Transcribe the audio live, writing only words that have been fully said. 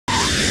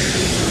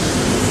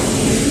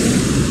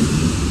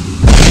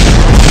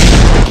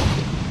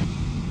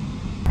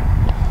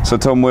So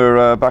Tom,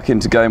 we're back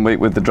into game week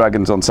with the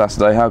Dragons on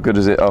Saturday. How good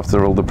is it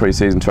after all the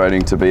pre-season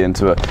training to be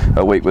into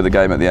a week with a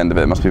game at the end of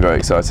it? It must be very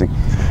exciting.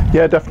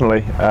 Yeah,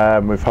 definitely.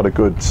 We've had a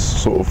good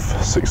sort of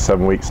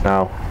 6-7 weeks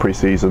now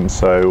pre-season,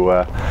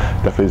 so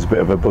definitely there's a bit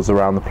of a buzz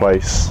around the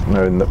place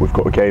knowing that we've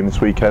got a game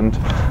this weekend.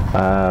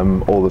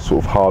 All the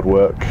sort of hard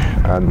work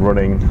and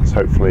running is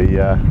hopefully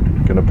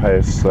going to pay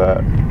us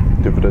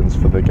dividends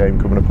for the game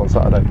coming up on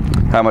Saturday.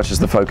 How much has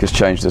the focus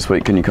changed this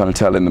week? Can you kind of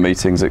tell in the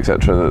meetings,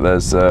 etc., that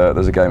there's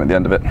a game at the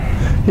end of it?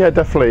 Yeah,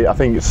 definitely. I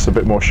think it's a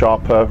bit more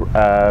sharper.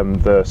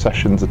 The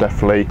sessions are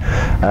definitely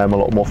a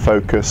lot more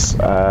focus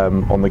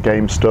on the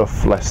game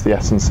stuff, less the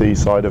S&C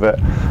side of it,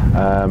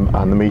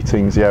 and the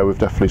meetings. Yeah, we've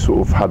definitely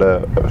sort of had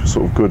a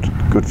sort of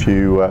good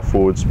few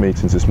forwards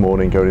meetings this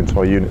morning going into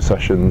our unit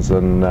sessions,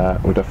 and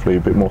we're definitely a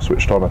bit more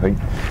switched on, I think.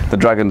 The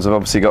Dragons have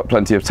obviously got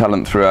plenty of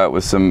talent throughout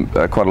with some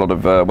quite a lot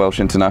of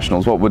Welsh internationals.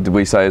 What would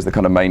we say is the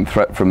kind of main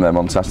threat from them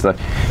on Saturday?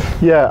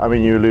 Yeah, I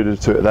mean, you alluded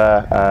to it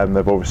there.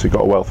 They've obviously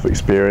got a wealth of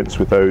experience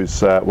with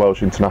those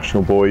Welsh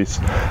international boys.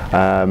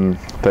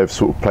 They've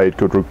sort of played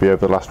good rugby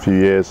over the last few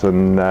years,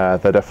 and they're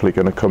definitely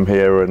going to come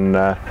here and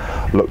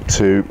look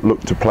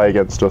to play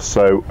against us.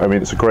 So I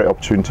mean, it's a great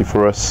opportunity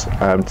for us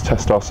to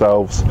test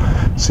ourselves,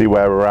 see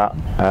where we're at.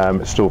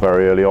 It's still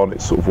very early on.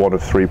 It's sort of one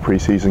of 3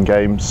 pre-season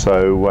games,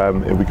 so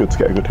it'll be good to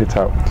get a good hit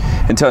out.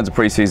 In terms of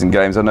pre-season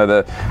games, I know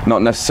they're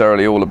not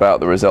necessarily all about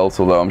the result,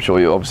 although I'm sure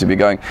you'll obviously be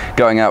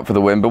going out for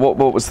the win. But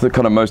what was the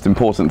kind of most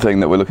important thing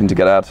that we're looking to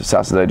get out of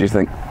Saturday, do you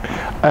think?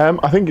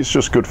 I think it's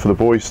just good for the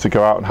boys to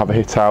go out and have a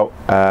hit out,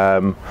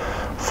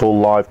 full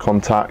live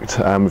contact.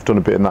 We've done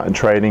a bit in that in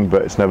training,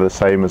 but it's never the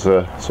same as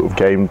a sort of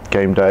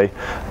game day.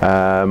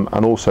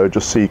 And also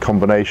just see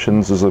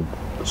combinations. There's a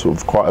sort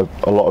of quite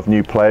a lot of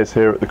new players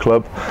here at the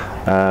club,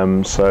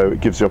 so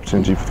it gives the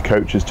opportunity for the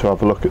coaches to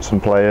have a look at some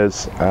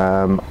players,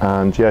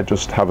 and yeah,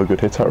 just have a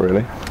good hit out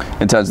really.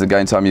 In terms of the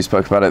game time, you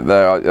spoke about it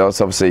there, it's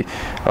obviously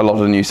a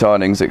lot of new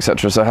signings,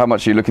 etc. So how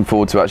much are you looking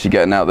forward to actually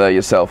getting out there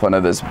yourself? I know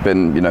there's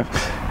been,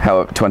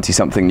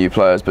 20-something new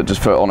players, but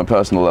just on a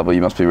personal level,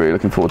 you must be really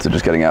looking forward to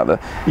just getting out there.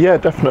 Yeah,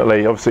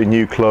 definitely. Obviously,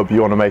 new club, you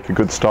want to make a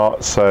good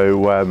start,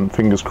 so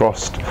fingers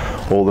crossed.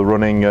 All the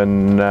running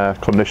and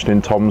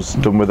conditioning Tom's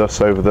done with us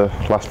over the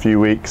last few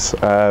weeks.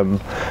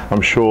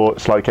 I'm sure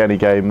it's like any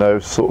game though,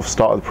 sort of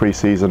start of the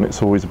pre-season,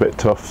 it's always a bit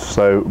tough,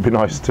 so it'd be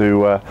nice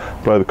to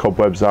blow the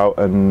cobwebs out,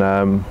 and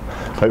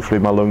hopefully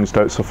my lungs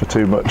don't suffer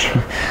too much.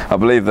 I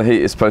believe the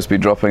heat is supposed to be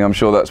dropping. I'm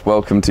sure that's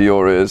welcome to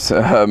your ears.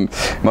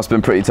 Must have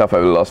been pretty tough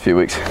over the last few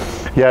weeks.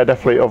 Yeah,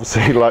 definitely.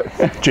 Obviously,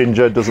 like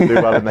Ginger doesn't do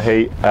well in the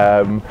heat.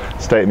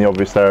 Stating the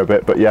obvious there a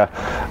bit, but yeah,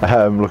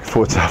 looking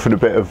forward to having a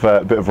bit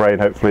of rain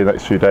hopefully the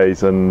next few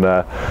days, and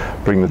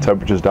bring the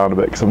temperatures down a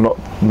bit, because I'm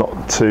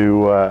not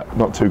too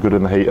good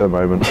in the heat at the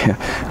moment.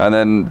 Yeah. And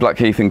then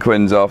Blackheath and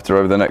Quins after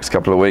over the next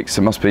couple of weeks.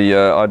 It must be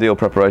ideal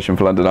preparation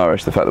for London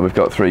Irish, the fact that we've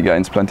got 3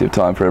 games, plenty of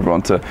time for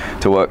everyone to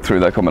work through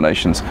their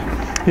combinations.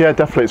 Yeah,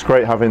 definitely. It's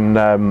great having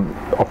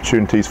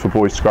opportunities for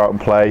boys to go out and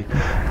play.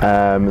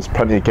 There's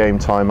plenty of game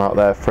time out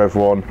there for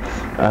everyone,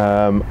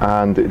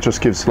 and it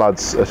just gives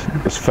lads a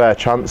fair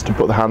chance to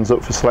put their hands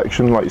up for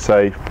selection. Like you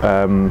say,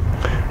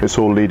 it's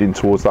all leading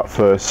towards that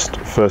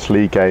first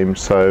league game,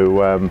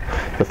 so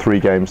the 3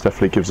 games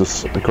definitely gives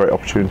us a great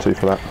opportunity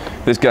for that.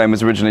 This game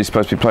was originally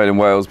supposed to be played in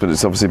Wales, but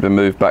it's obviously been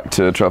moved back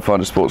to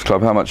Trailfinders Sports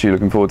Club. How much are you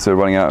looking forward to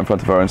running out in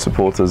front of our own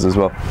supporters as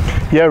well?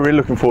 Yeah, really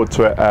looking forward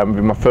to it. It'll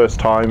be my first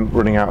time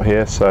running out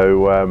here,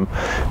 so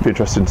be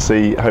interesting to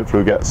see.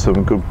 Hopefully we'll get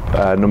some good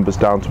numbers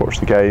down to watch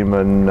the game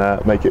and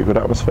make it a good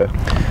atmosphere.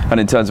 And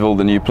in terms of all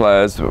the new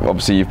players,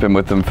 obviously you've been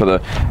with them for the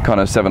kind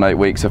of 7-8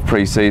 weeks of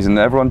pre-season.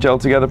 Everyone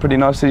gelled together pretty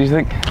nicely, do you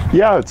think?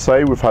 Yeah, I'd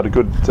say we've had a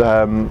good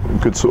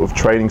sort of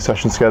training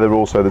sessions together.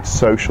 Also the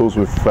socials,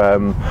 we've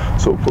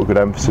sort of put a good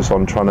emphasis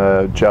on trying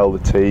to gel the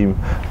team,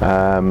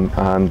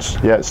 and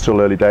yeah, it's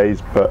still early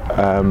days, but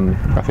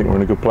I think we're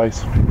in a good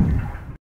place.